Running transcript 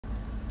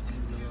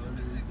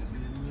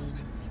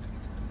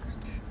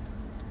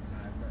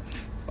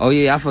Oh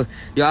yeah, I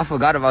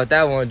forgot about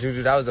that one,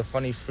 Juju. That was a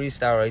funny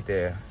freestyle right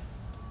there.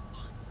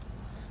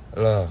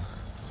 Look.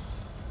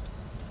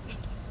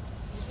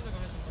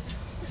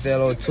 Say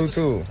hello,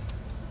 Tutu.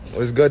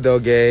 What's good though,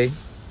 gay?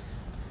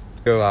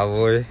 Good, my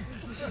boy.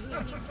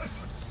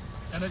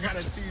 And I got a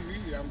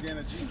TV. I'm getting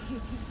a G.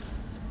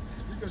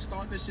 You can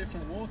start this shit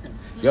from walking.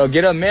 Yo,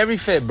 get a Mary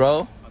fit,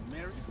 bro. A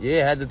Mary?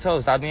 Yeah, head to toe.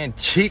 Stop being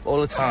cheap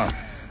all the time.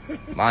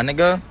 My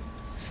nigga.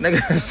 This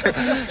nigga.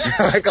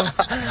 Like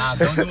nah,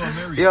 don't do a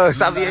Mary. Yo,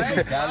 stop being.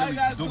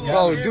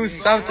 Bro, do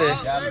something.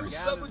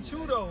 What's up with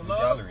you though,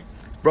 love?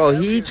 Bro,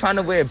 he trying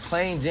to wear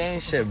plain Jane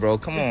shit, bro.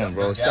 Come on,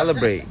 bro.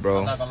 Celebrate,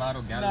 bro.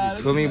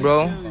 Feel me,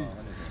 bro?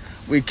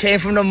 We came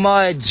from the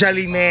mud,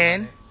 jelly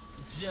man.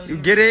 You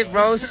get it,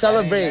 bro?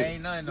 Celebrate.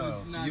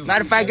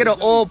 Matter of fact, get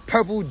an all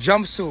purple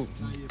jumpsuit.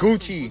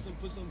 Gucci.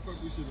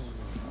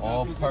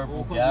 All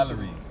purple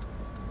gallery.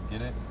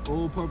 Get it?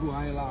 All purple,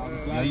 I ain't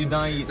lying. Yo, you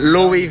done?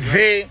 Louis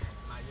V.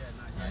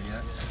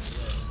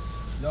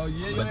 Yo,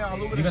 yeah,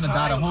 you're gonna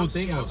dye the whole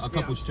thing with a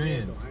couple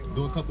strands.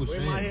 Do a couple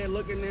strands. My head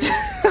looking there.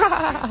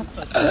 I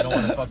don't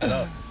want to fuck it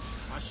up.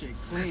 My shit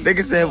clean.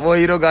 Nigga said, boy,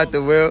 you don't got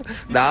the will.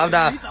 Nah, I'm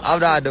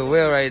not at the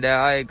will right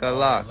now. I ain't gonna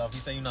lie. He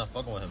said you're not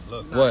fucking with him.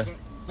 Look. What?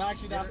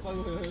 Actually, not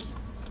fucking with him.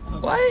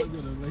 What?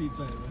 You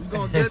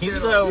gonna get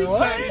there,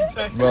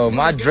 what? Bro,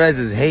 my dress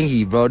is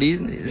hangy, bro.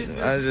 These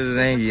I just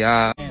hangy.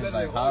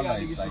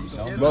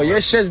 Bro,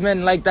 your shit's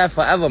been like that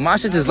forever. My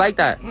shit is like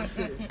that.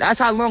 That's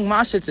how long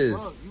my shit is.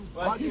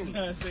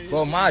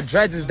 Bro, my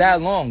dreads is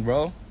that long,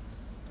 bro.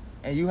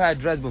 And you had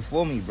dreads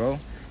before me, bro.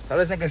 Tell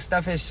this nigga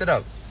stuff his shit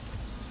up.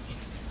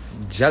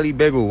 Jelly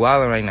Bagel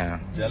wildin' right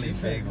now. Jelly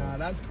Bagel. Nah,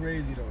 that's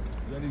crazy though.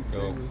 Jelly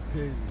Bagel is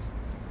crazy.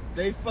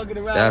 They fucking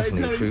around.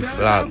 Definitely free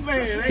flop.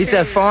 He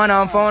said phone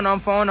on. I'm gonna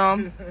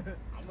do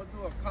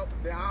a couple.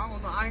 I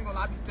don't know. I ain't gonna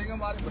lie, be thinking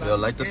about it. But yo,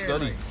 like the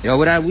study. Yo,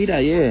 what that weed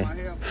at? Yeah.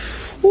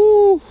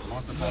 Woo.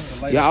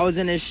 Yo, I was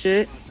in this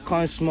shit.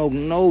 Can't smoke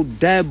no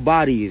dead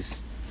bodies.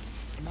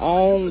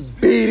 On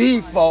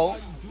BD, fo.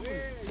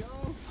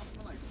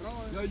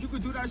 Yo, you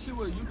could do that shit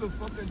with. You could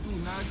fucking do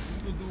nice.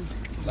 You could do.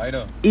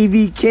 Lighter.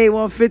 EBK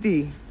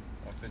 150.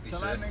 Tell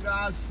that nigga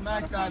I'll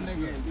smack that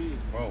nigga.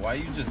 Bro, why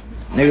you just...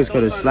 Niggas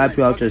could have slapped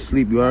you out your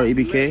sleep. You heard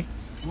EBK?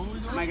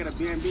 I might get a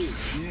B&B.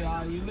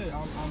 Yeah, you lit.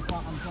 I'm trying to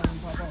pop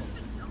out.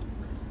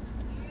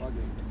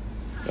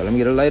 Yo, let me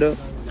get a lighter.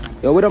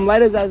 Yo, where them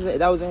lighters that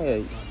was in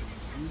here?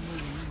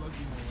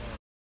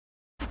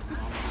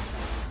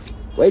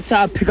 Wait till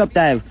I pick up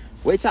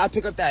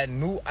that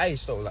new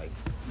ice though, like.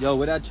 Yo,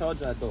 where that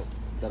charger at though?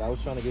 That I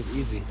was trying to give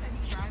Easy.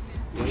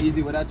 Yo,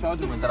 Easy, where that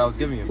charger went that I was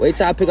giving you? Wait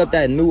till I pick up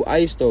that new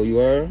ice though, you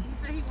heard? He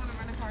said he want to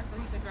rent a car so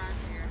he could drive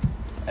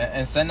here.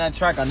 And send that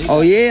track. I need.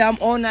 Oh that. yeah, I'm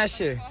on that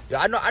shit. Yo,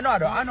 I know how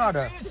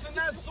to. Send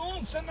that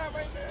soon. Send that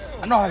right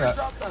now. I know how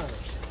to.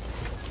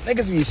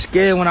 Niggas be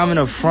scared when I'm in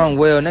the front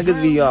wheel.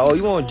 Niggas be, oh,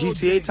 you want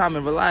GTA time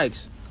and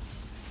relax.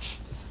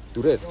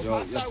 Do this.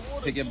 Yo,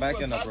 pick your back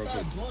end up real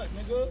quick.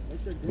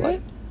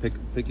 What?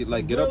 Pick it,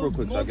 like, get up real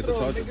quick so I get the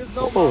charger.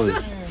 Oh.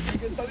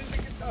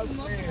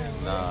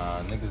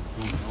 Nah, niggas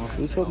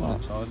do. You talking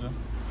about? Charger?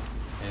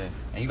 Yeah.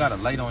 And you got a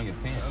light on your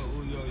pants.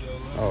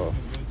 Oh.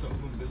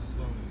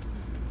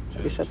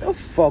 Nigga, shut the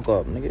fuck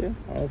up, nigga.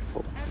 I don't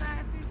fuck.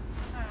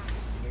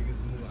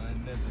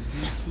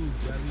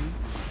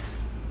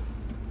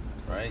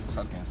 Right?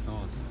 Tucking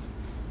sauce.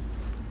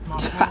 My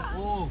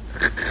phone.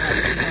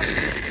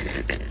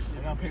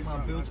 I gotta pay my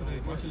bill today.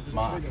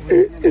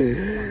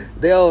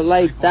 They don't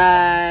like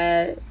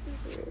that.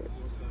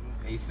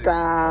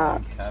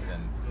 Stop.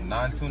 Kevin.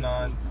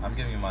 929. I'm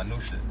giving you my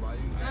new shit.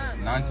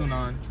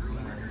 929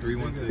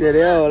 316. Yeah, they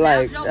don't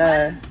like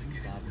that.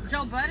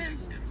 Joe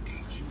Budden's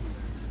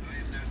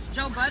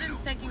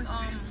taking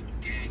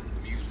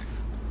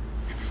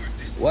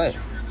What?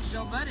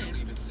 Joe Budden.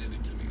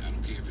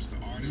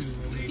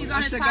 He's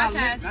on his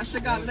podcast. That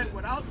shit got lit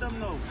without them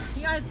though.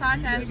 He on his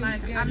podcast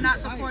like, I'm not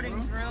supporting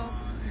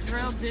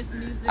drill diss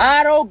music.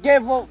 I don't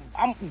give a.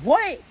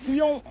 What? He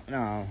don't.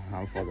 No,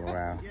 I'm fucking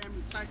around.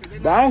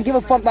 But I don't give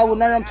a fuck about what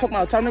none of them talking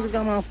about. Tell niggas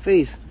got my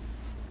face.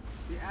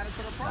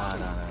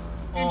 Nah.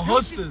 On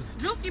hustlers.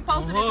 Drewski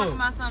posted it talking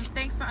about something.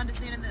 Thanks for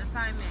understanding the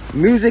assignment.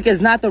 Music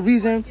is not the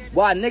reason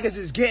why niggas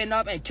is getting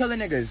up and killing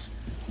niggas.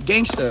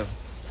 Gangster.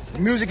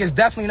 Music is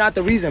definitely not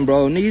the reason,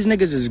 bro. These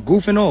niggas is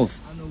goofing off.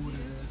 I know what it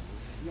is.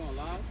 You on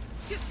live?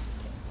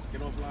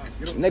 Get off live.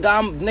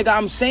 Nigga,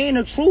 I'm saying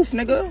the truth,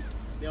 nigga.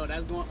 Yo,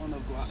 that's going on the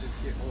block.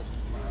 Get off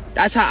live.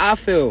 That's how I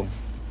feel.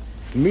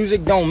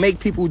 Music don't make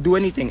people do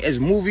anything. It's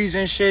movies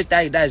and shit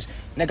that's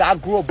nigga, I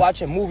grew up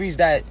watching movies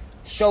that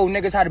show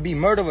niggas how to be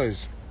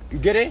murderers. You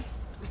get it?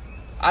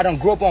 I done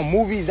grew up on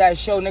movies that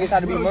show niggas how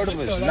to be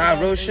murderers. Nah,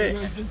 real shit.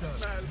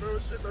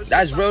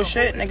 That's real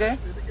shit, nigga.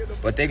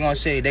 But they gonna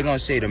say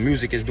the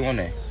music is doing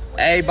that.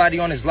 Everybody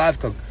on this live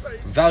could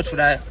vouch for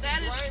that.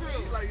 That is true.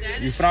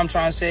 You feel what I'm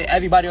trying to say?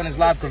 Everybody on this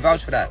live could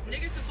vouch for that.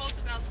 Niggas can post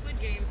about Squid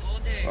Games all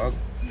day.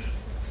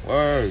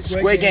 Word.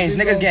 Squid Games,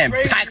 niggas getting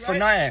packed for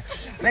nothing.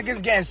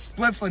 Niggas getting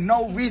split for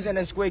no reason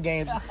in Squid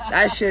Games.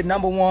 That shit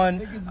number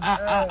one.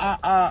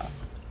 Nah,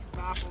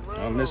 Nah, for real.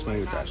 Don't miss me though,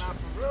 with that nah, shit.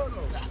 For real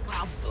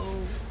though.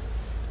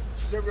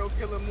 Serial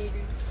killer movie.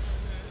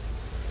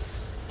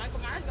 Michael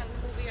Myers got a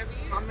new movie every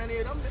year. How many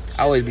of them?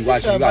 I always be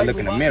watching. You gotta look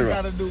in the Michael mirror.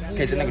 Myers gotta do In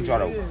case a nigga movies try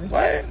to every year.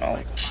 what? No.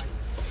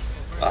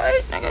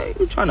 What? Nigga,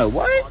 you trying to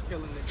what?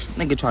 Killing niggas.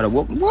 Nigga try to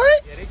what?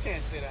 What? Yeah, they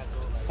can't say that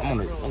though. Like, I'm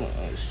for real.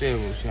 gonna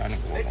serious shit.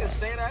 Nigga, They walk can on.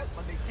 say that,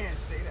 but they can't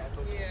say that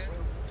though. Yeah.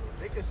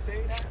 They can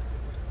say that,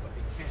 but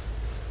they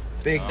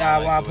can't. Big Nah,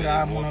 dog, I why like the put way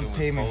out you on walking a with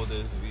payment?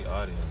 folders. We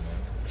out here, man.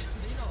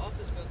 You know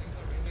office buildings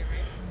over here,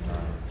 right?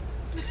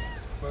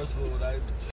 Nah. First of all, that